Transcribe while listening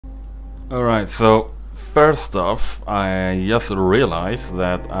Alright, so first off, I just realized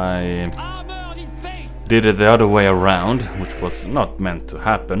that I did it the other way around, which was not meant to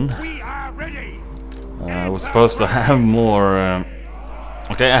happen. I was supposed to have more...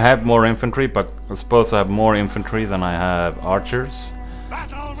 okay, I have more infantry, but I was supposed to have more infantry than I have archers.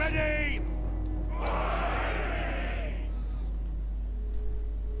 Battle ready!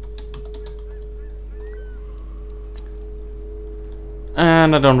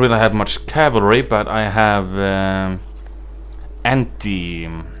 And I don't really have much cavalry, but I have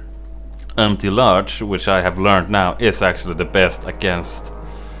anti-large, which I have learned now is actually the best against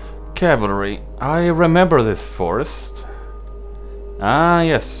cavalry. I remember this forest. Ah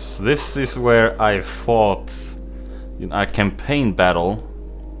yes, this is where I fought in a campaign battle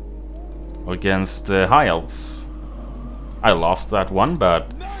against the High Elves. I lost that one,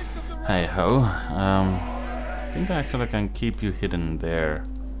 but hey ho. I think I actually can keep you hidden there.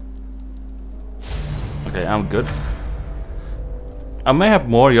 Okay, I'm good. I may have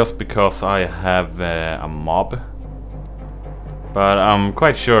more just because I have a mob, but I'm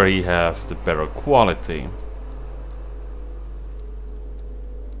quite sure he has the better quality.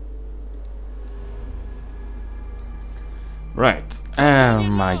 Right,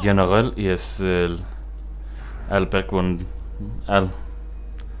 and my general is Albrecht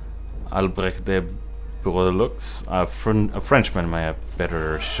de Brulux. A Frenchman may have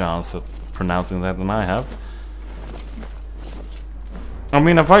better chance at pronouncing that than I have. I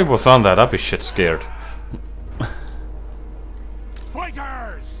mean, if I was on that, I'd be shit scared.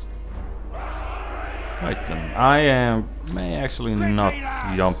 Fighters! Right then, I may actually not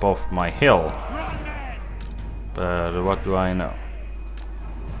jump off my hill. But what do I know?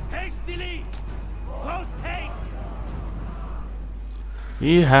 Hastily! Post haste!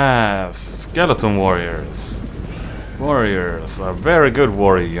 He has skeleton warriors. Warriors, a very good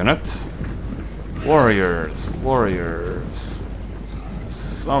warrior unit. Warriors.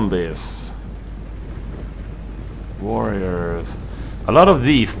 Zombies. Warriors. A lot of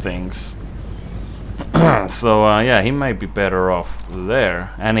these things. So yeah, he might be better off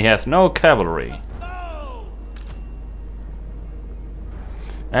there. And he has no cavalry.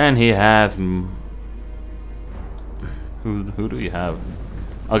 And he has... Who do you have?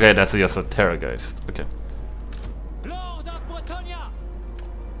 Okay, that's just a Terrorgeist. Okay. Lord of Bretonia!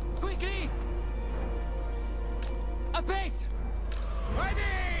 Quickly! A pace!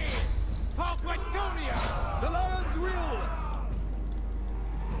 Ready! For Bretonia! The Lion's will!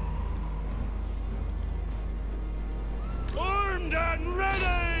 Armed and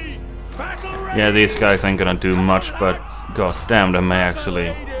ready! Battle ready! Yeah, these guys ain't gonna do much, but god damn, they may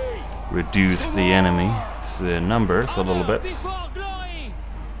actually reduce the enemy's numbers a little bit.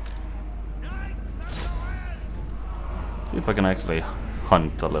 See if I can actually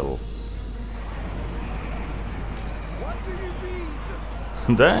hunt a little. What do you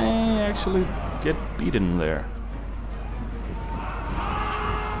beat? They actually get beaten there.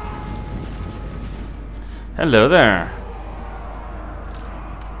 Hello there.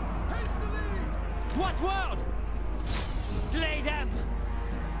 What word? Slay them!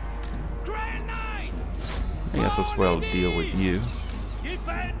 Grand Knights! I guess as well deal with you.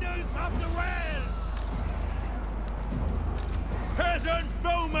 Defenders of the realm! Peasant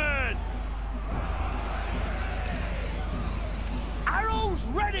bowmen! Arrows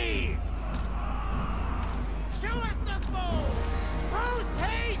ready! Show us the foe! Post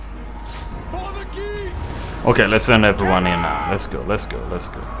haste! For the king! Okay, let's send everyone in now. Let's go. For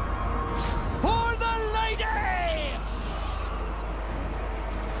the lady!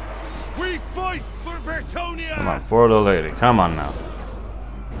 We fight for Bretonia! Come on, for the lady. Come on now.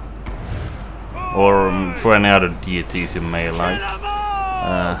 Or for any other deities you may like.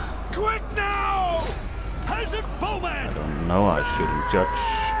 Quick now! Peasant bowman! I don't know, I shouldn't judge.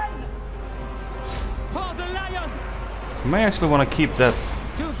 For the lion! I may actually want to keep that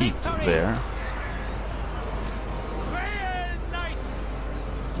To heat victory! there. Grand Knights!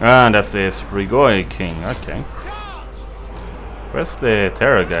 Ah, that's the Strigoi King, okay. Charge! Where's the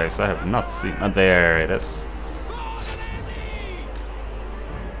Terror guys? I have not seen... Oh, there it is. For the lady!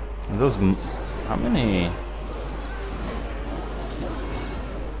 Those... How many...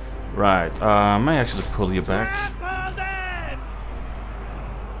 Right, I may actually pull you back. Trample them!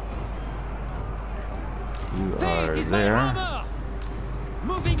 You This are is my there. armor!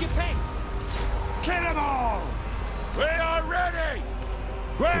 Moving your pace! Kill them all! We are ready!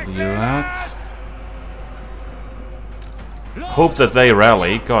 Pull Quick, you out. lads! Hope that they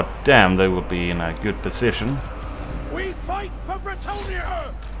rally. God damn, they will be in a good position. We fight for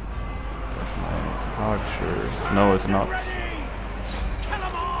Bretonia! That's my archers. No, it's not. Ready! Kill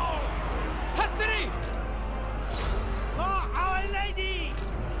them all!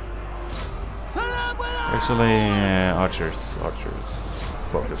 Actually, archers.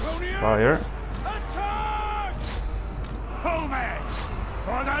 Focus fire. Attack! Pullman!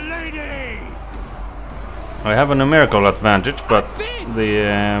 For the lady! I have a numerical advantage, but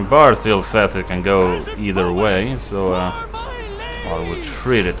the bar still says it can go either way, so I will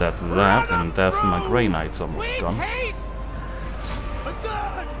treat it at that, and that's my Grey Knight's almost done.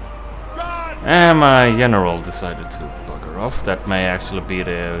 And my general decided to bugger off. That may actually be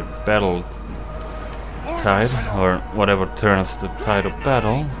the battle tide, or whatever turns the tide of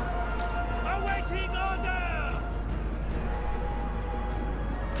battle. Awaiting orders!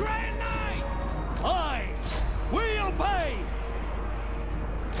 Grey Knights! Aye! We obey!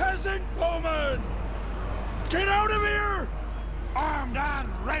 Peasant bowman! Get out of here! Armed and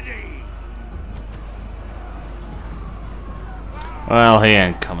ready! Well, he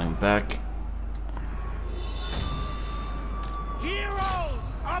ain't coming back.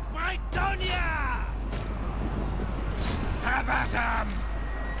 Heroes of Britannia! Have at 'em!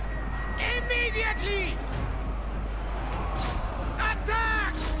 Immediately!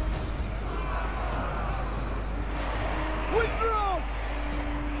 Attack! Withdraw!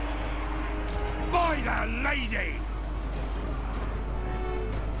 By the lady!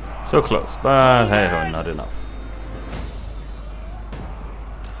 So close, but hey ho, not enough.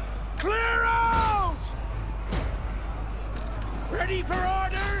 Clear out! Ready for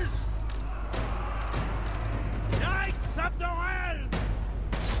orders? Knights of the Realm!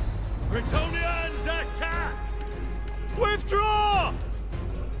 Britonians attack! Withdraw!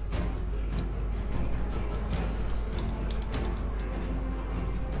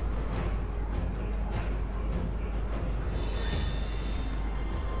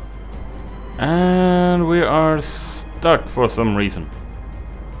 And we are stuck for some reason.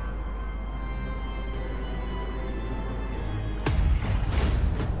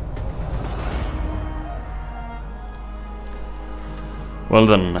 Well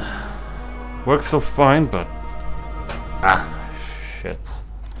then, works so fine, but shit.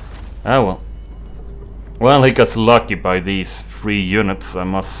 Ah well. Well, he got lucky by these 3 units, I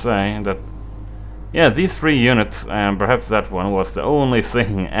must say. That, yeah, these 3 units, and perhaps that one, was the only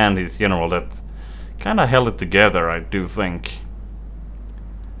thing, and his general, that kinda held it together, I do think.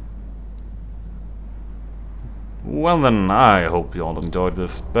 Well then, I hope you all enjoyed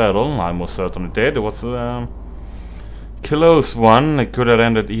this battle. I most certainly did. It was a close one. It could have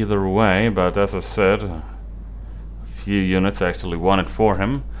ended either way, but as I said, a few units actually won it for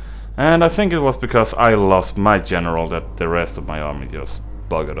him. And I think it was because I lost my general that the rest of my army just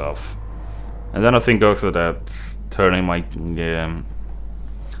buggered off. And then I think also that turning my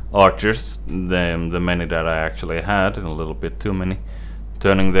archers, the many that I actually had, a little bit too many,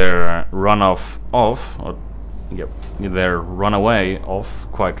 turning their runoff off, or their runaway off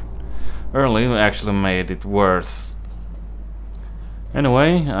quite early, actually made it worse.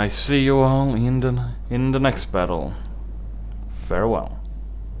 Anyway, I see you all in the next battle. Farewell.